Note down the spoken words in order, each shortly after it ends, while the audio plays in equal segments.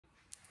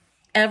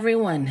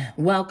Everyone,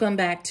 welcome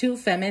back to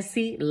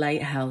FEMACY'S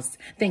Lighthouse.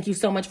 Thank you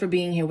so much for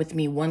being here with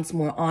me once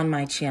more on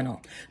my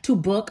channel. To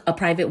book a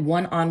private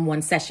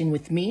one-on-one session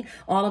with me,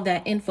 all of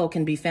that info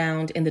can be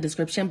found in the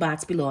description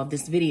box below of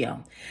this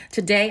video.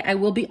 Today, I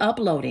will be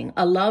uploading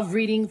a love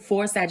reading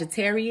for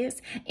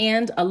Sagittarius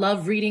and a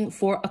love reading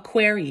for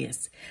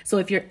Aquarius. So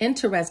if you're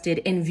interested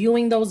in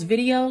viewing those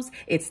videos,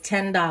 it's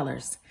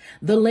 $10.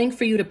 The link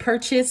for you to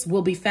purchase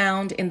will be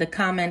found in the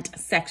comment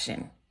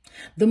section.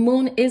 The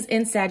moon is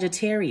in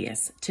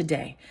Sagittarius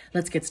today.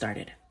 Let's get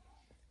started.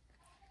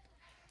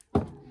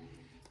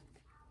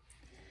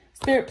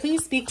 Spirit,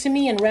 please speak to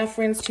me in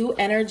reference to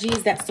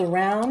energies that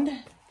surround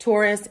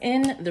Taurus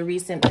in the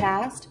recent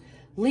past.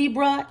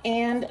 Libra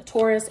and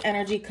Taurus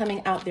energy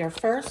coming out there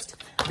first.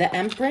 The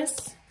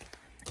Empress.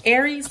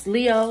 Aries,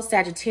 Leo,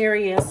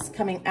 Sagittarius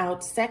coming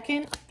out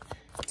second.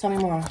 Tell me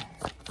more.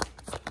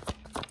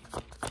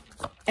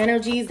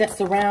 Energies that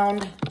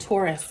surround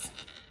Taurus.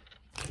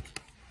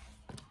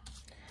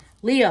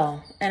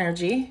 Leo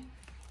energy.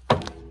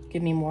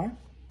 Give me more.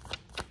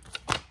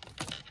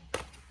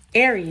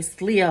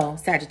 Aries, Leo,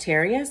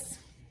 Sagittarius.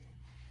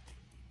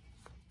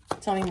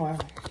 Tell me more.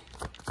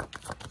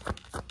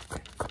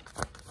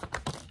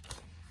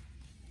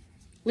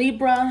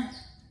 Libra,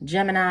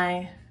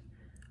 Gemini,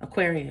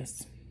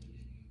 Aquarius.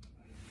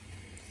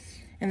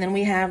 And then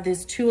we have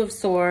this Two of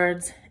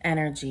Swords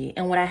energy.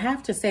 And what I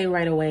have to say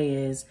right away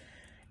is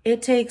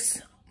it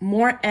takes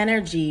more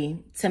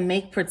energy to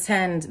make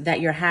pretend that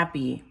you're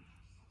happy.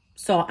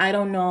 So I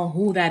don't know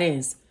who that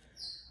is.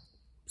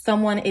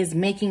 Someone is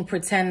making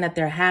pretend that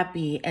they're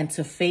happy, and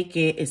to fake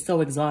it is so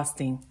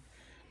exhausting,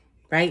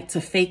 right? To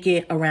fake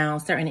it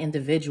around certain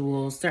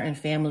individuals, certain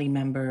family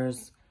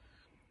members,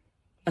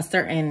 a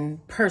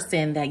certain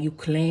person that you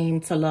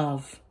claim to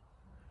love.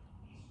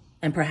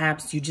 And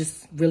perhaps you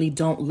just really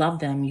don't love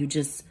them. You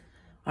just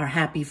are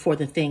happy for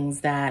the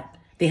things that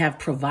they have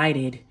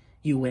provided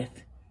you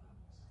with.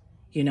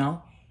 You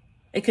know,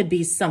 it could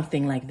be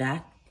something like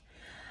that.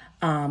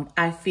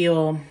 I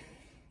feel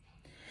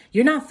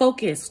you're not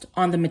focused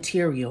on the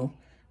material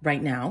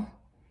right now.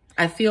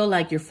 I feel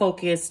like you're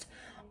focused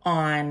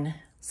on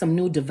some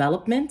new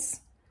developments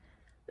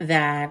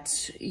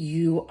that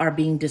you are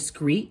being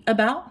discreet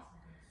about,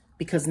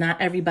 because not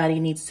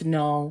everybody needs to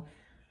know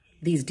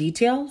these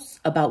details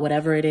about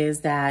whatever it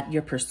is that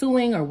you're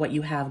pursuing or what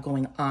you have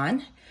going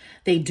on.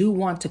 They do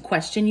want to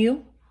question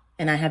you,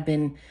 and I have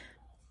been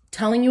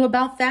telling you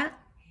about that.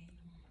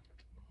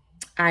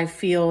 I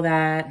feel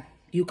that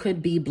you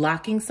could be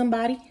blocking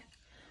somebody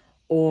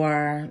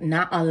or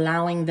not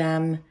allowing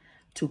them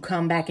to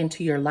come back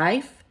into your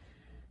life.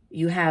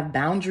 You have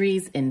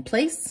boundaries in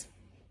place.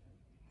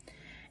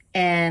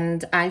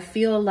 And I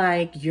feel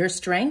like your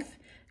strength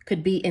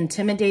could be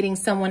intimidating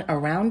someone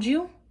around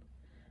you.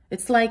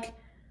 It's like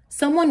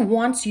someone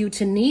wants you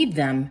to need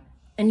them,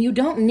 and you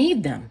don't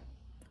need them.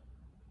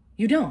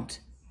 You don't.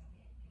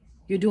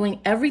 You're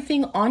doing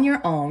everything on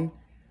your own,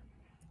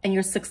 and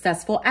you're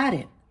successful at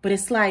it. But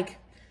it's like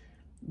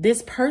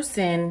this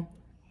person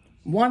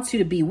wants you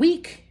to be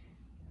weak,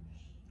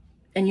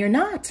 and you're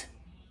not.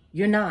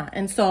 You're not.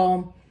 And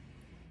so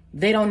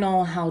they don't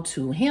know how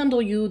to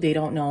handle you. They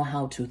don't know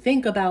how to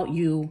think about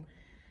you.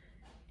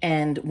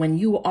 And when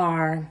you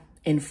are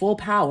in full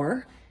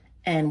power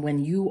and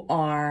when you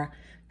are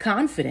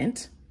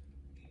confident,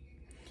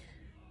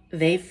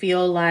 they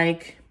feel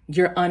like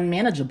you're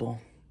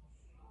unmanageable.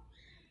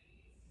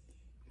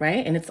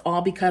 Right? And it's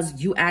all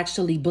because you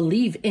actually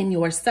believe in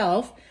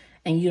yourself,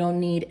 and you don't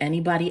need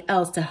anybody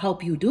else to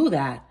help you do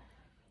that.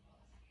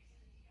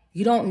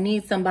 You don't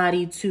need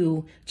somebody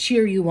to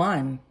cheer you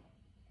on.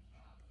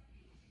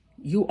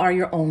 You are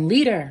your own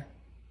leader.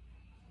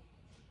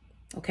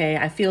 Okay,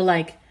 I feel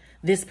like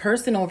this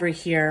person over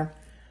here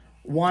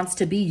wants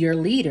to be your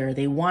leader.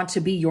 They want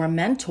to be your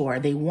mentor.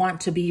 They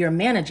want to be your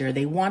manager.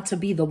 They want to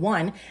be the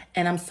one.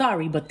 And I'm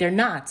sorry, but they're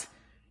not.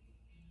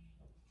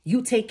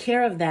 You take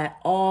care of that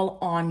all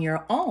on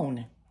your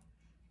own.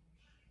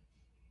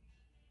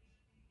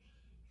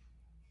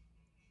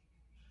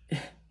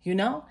 You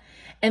know?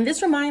 And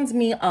this reminds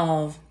me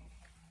of,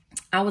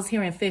 I was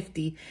hearing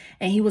 50,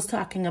 and he was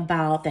talking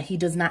about that he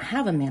does not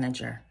have a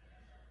manager.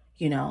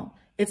 You know,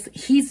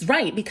 he's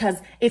right, because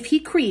if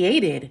he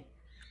created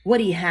what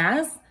he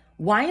has,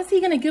 why is he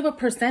going to give a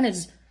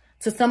percentage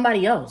to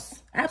somebody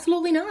else?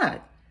 Absolutely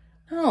not.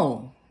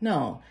 No,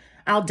 no.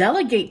 I'll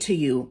delegate to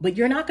you, but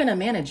you're not going to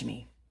manage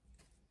me.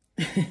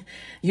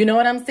 You know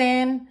what I'm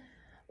saying?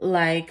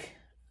 Like,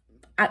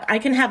 I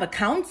can have a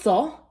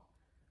counsel,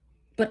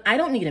 but I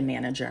don't need a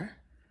manager.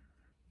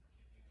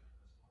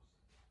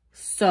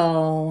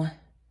 So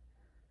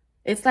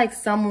it's like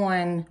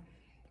someone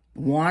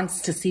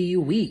wants to see you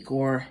weak,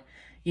 or,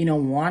 you know,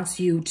 wants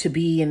you to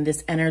be in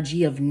this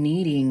energy of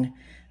needing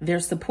their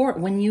support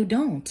when you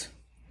don't.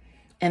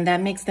 And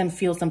that makes them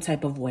feel some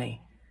type of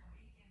way.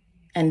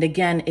 And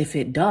again, if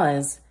it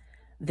does,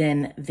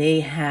 then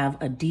they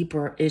have a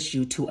deeper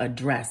issue to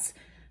address,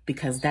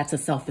 because that's a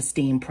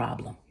self-esteem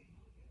problem.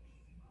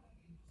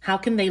 How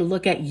can they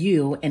look at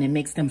you and it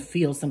makes them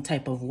feel some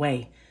type of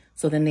way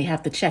So then they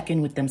have to check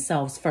in with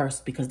themselves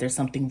first because there's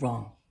something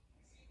wrong.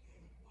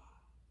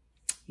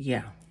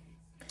 Yeah.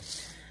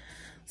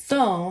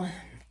 So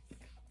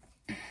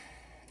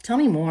tell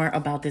me more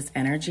about this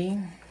energy.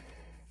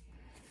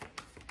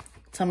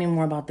 Tell me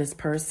more about this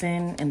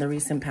person in the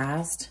recent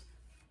past.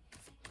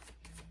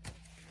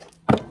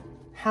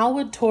 How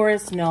would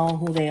Taurus know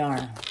who they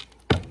are?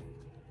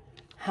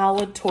 How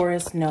would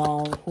Taurus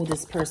know who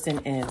this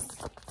person is?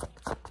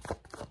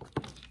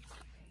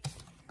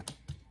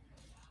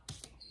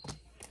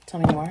 Tell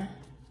me more.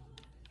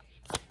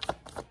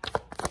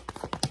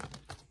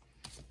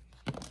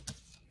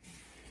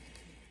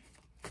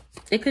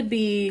 It could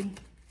be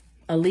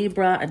a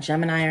Libra, a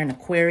Gemini, or an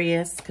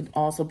Aquarius. Could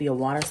also be a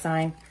water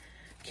sign.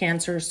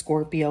 Cancer,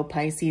 Scorpio,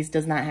 Pisces.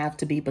 Does not have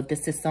to be, but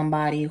this is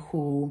somebody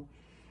who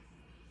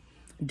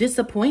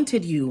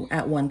disappointed you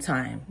at one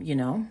time, you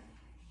know.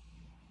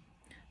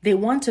 They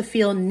want to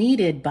feel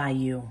needed by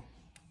you.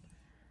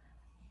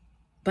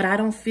 But I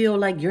don't feel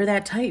like you're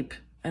that type.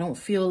 I don't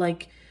feel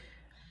like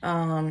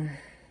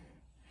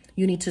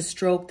you need to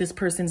stroke this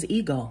person's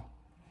ego.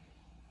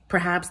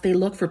 Perhaps they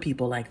look for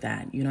people like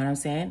that. You know what I'm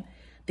saying?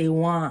 They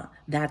want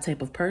that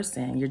type of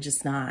person. You're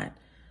just not.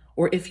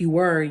 Or if you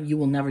were, you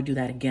will never do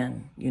that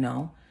again, you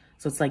know?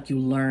 So it's like you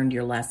learned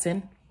your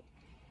lesson.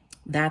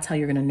 That's how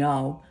you're going to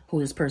know who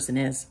this person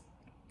is.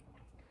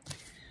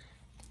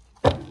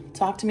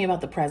 Talk to me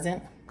about the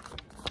present.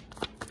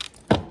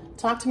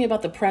 Talk to me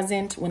about the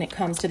present when it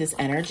comes to this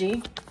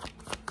energy.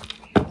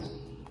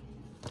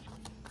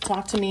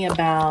 Talk to me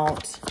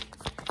about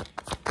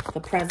the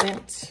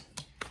present.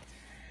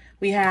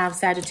 We have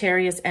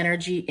Sagittarius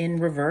energy in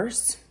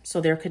reverse. So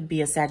there could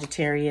be a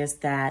Sagittarius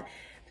that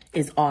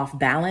is off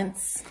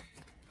balance.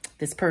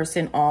 This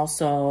person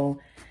also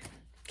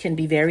can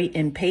be very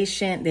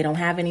impatient. They don't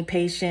have any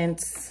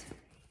patience.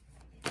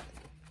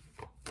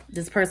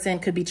 This person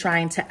could be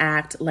trying to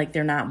act like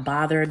they're not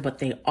bothered, but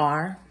they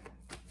are.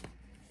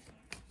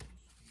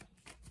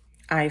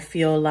 I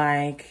feel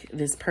like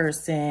this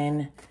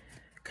person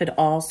could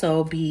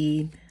also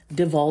be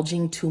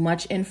divulging too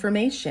much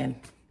information.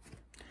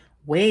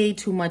 Way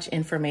too much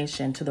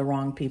information to the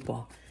wrong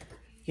people.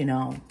 You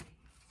know,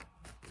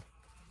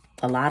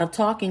 a lot of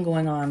talking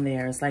going on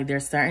there. It's like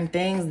there's certain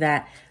things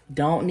that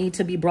don't need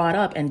to be brought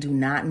up and do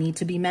not need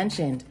to be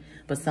mentioned.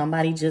 But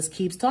somebody just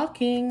keeps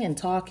talking and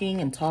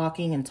talking and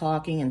talking and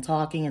talking and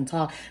talking and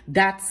talk.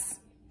 That's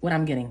what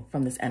I'm getting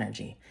from this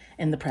energy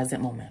in the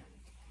present moment.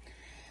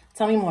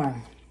 Tell me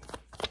more.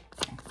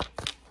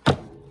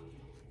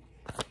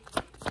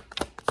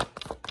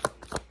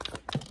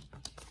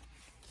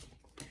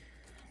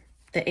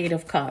 The Eight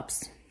of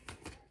Cups.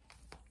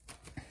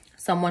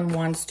 Someone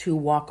wants to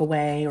walk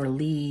away or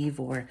leave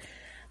or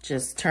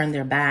just turn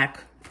their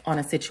back on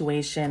a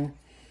situation.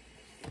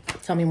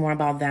 Tell me more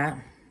about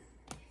that.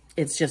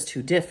 It's just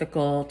too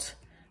difficult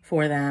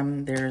for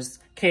them. There's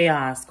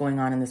chaos going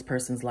on in this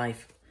person's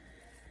life.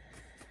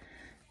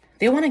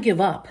 They want to give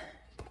up.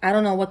 I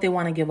don't know what they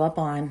want to give up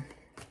on.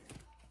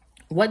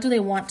 What do they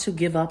want to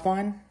give up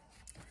on,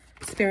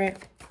 Spirit?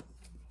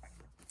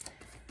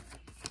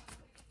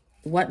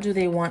 What do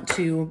they want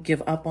to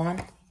give up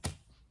on?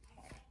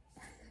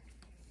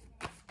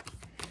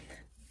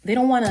 They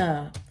don't want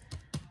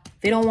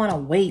to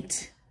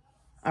wait.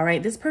 All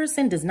right. This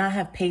person does not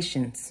have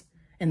patience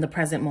in the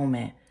present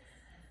moment.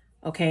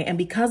 Okay. And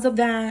because of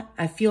that,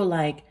 I feel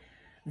like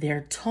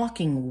they're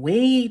talking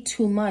way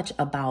too much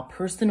about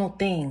personal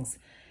things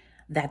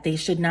that they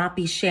should not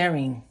be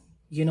sharing.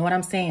 You know what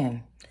I'm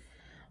saying?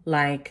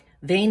 Like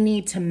they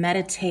need to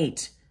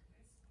meditate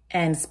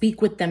and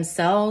speak with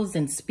themselves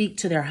and speak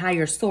to their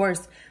higher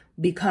source,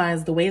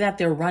 because the way that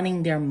they're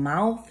running their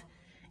mouth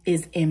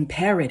is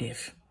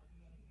imperative.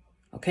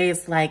 Okay,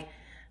 it's like,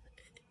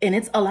 and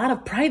it's a lot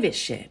of private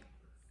shit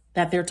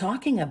that they're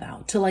talking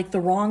about to like the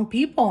wrong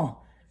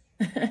people,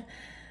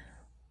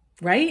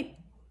 right?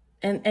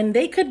 And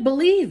they could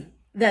believe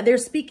that they're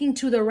speaking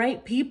to the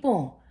right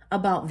people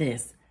about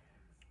this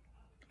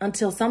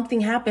until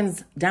something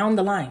happens down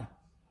the line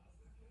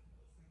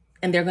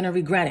and they're going to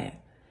regret it.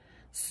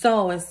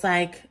 So it's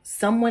like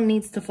someone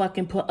needs to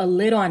fucking put a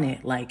lid on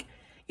it. Like,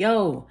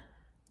 yo,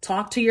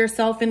 talk to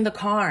yourself in the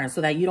car so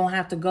that you don't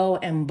have to go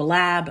and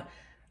blab,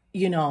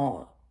 you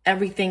know,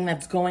 everything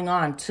that's going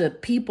on to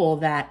people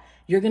that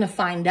you're going to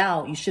find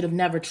out you should have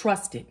never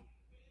trusted.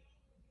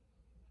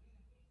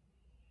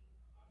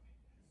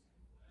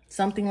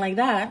 Something like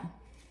that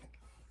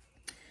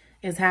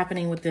is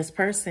happening with this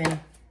person.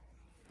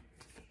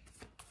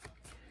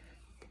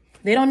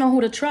 They don't know who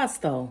to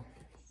trust, though.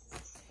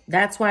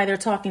 That's why they're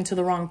talking to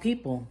the wrong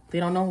people. They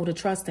don't know who to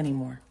trust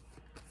anymore.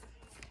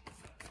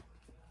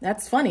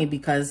 That's funny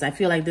because I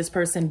feel like this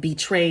person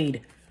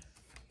betrayed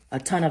a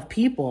ton of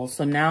people.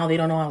 So now they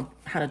don't know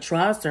how to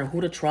trust or who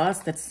to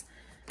trust.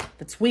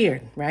 That's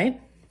weird, right?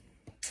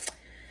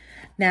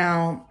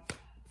 Now,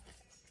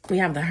 we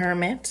have the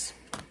Hermit.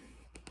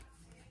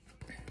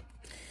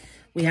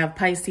 We have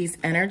Pisces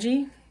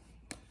energy.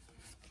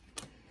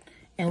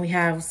 And we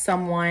have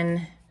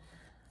someone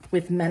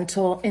with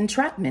mental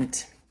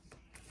entrapment.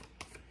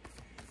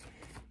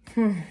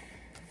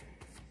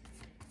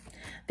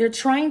 They're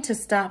trying to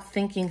stop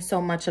thinking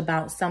so much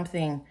about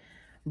something,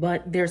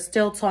 but they're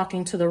still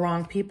talking to the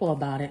wrong people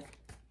about it.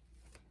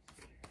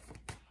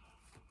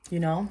 You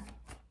know?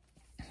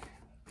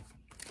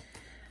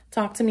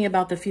 Talk to me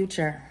about the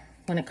future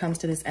when it comes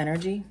to this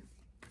energy.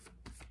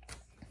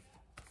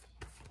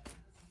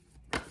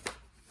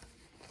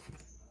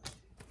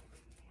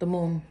 The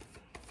moon.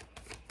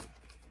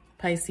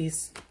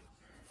 Pisces.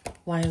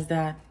 Why is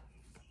that?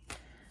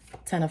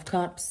 10 of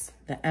Cups.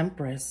 The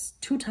Empress.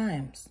 2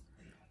 times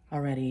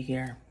already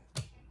here.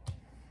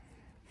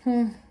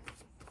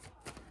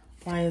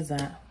 Why is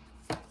that?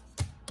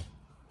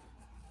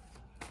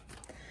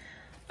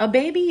 A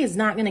baby is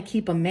not going to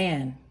keep a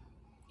man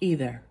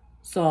either.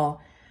 So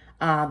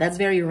that's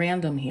very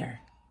random here.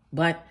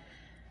 But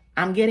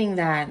I'm getting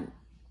that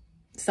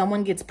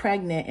someone gets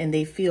pregnant and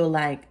they feel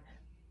like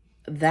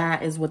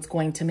that is what's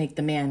going to make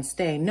the man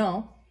stay.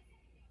 No.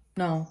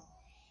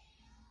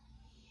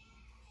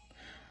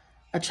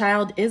 A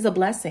child is a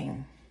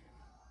blessing,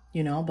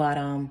 you know, but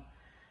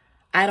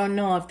I don't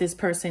know if this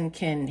person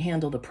can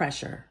handle the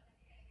pressure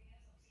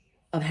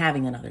of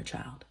having another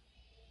child.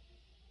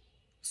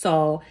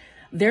 So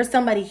there's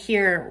somebody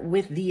here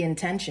with the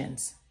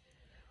intentions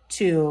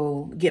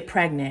to get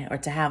pregnant or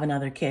to have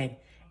another kid,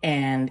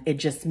 and it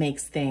just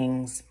makes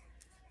things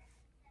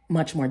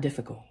much more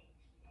difficult.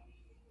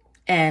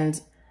 And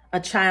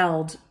a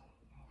child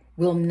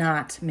will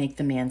not make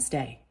the man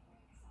stay.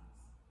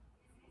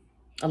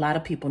 A lot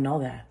of people know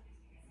that.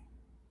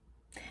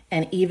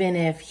 And even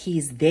if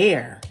he's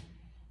there,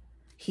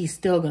 he's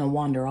still going to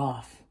wander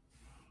off.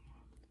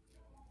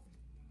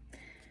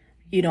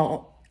 You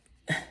know,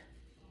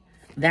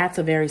 that's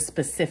a very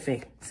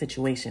specific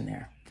situation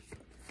there.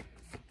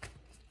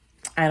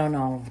 I don't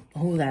know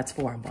who that's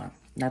for, but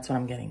that's what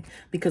I'm getting.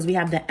 Because we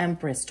have the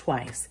Empress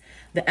twice.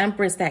 The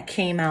Empress that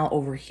came out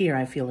over here,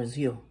 I feel, is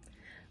you.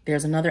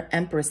 There's another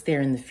Empress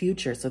there in the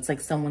future. So it's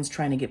like someone's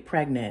trying to get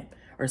pregnant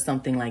or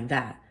something like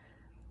that.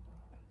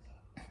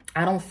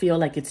 I don't feel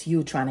like it's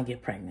you trying to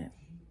get pregnant.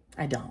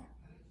 I don't.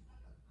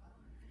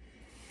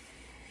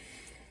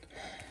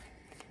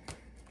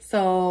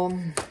 So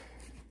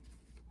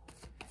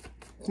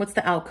what's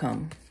the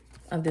outcome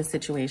of this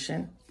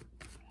situation?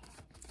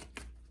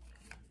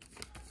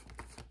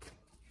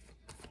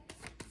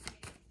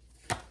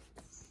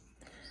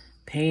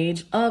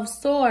 Page of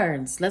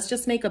Swords. Let's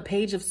just make a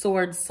Page of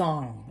Swords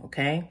song,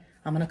 okay?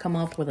 I'm going to come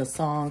up with a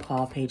song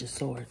called Page of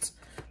Swords.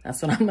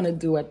 That's what I'm going to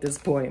do at this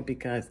point,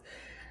 because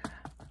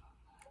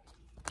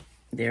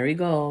there he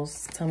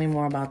goes. Tell me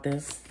more about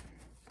this.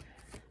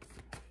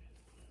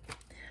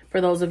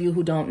 For those of you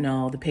who don't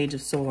know, the Page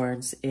of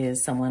Swords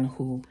is someone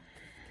who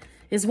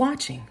is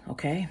watching,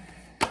 okay?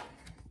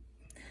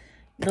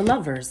 The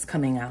Lovers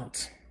coming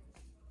out.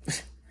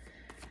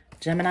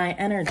 Gemini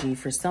energy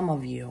for some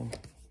of you.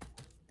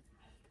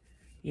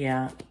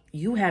 Yeah,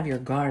 you have your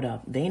guard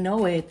up. They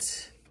know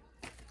it.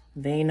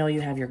 They know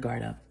you have your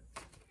guard up.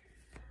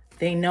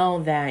 They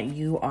know that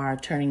you are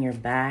turning your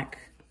back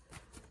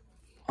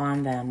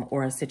on them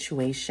or a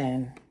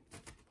situation.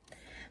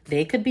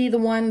 They could be the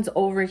ones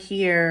over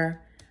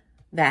here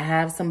that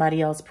have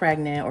somebody else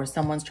pregnant, or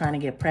someone's trying to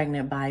get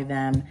pregnant by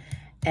them,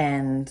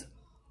 and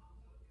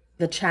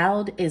the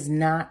child is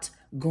not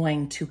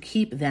going to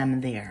keep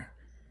them there.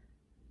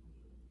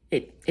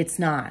 It's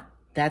not.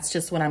 That's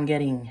just what I'm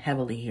getting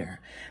heavily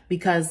here.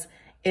 Because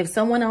if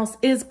someone else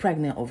is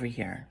pregnant over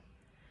here,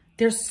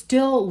 they're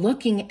still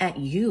looking at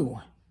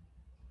you.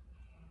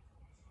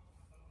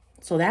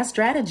 So that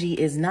strategy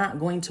is not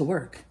going to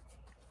work.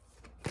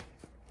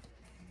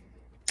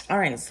 All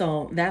right,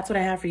 so that's what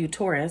I have for you,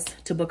 Taurus.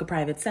 To book a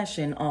private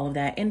session, all of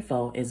that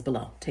info is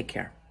below. Take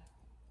care.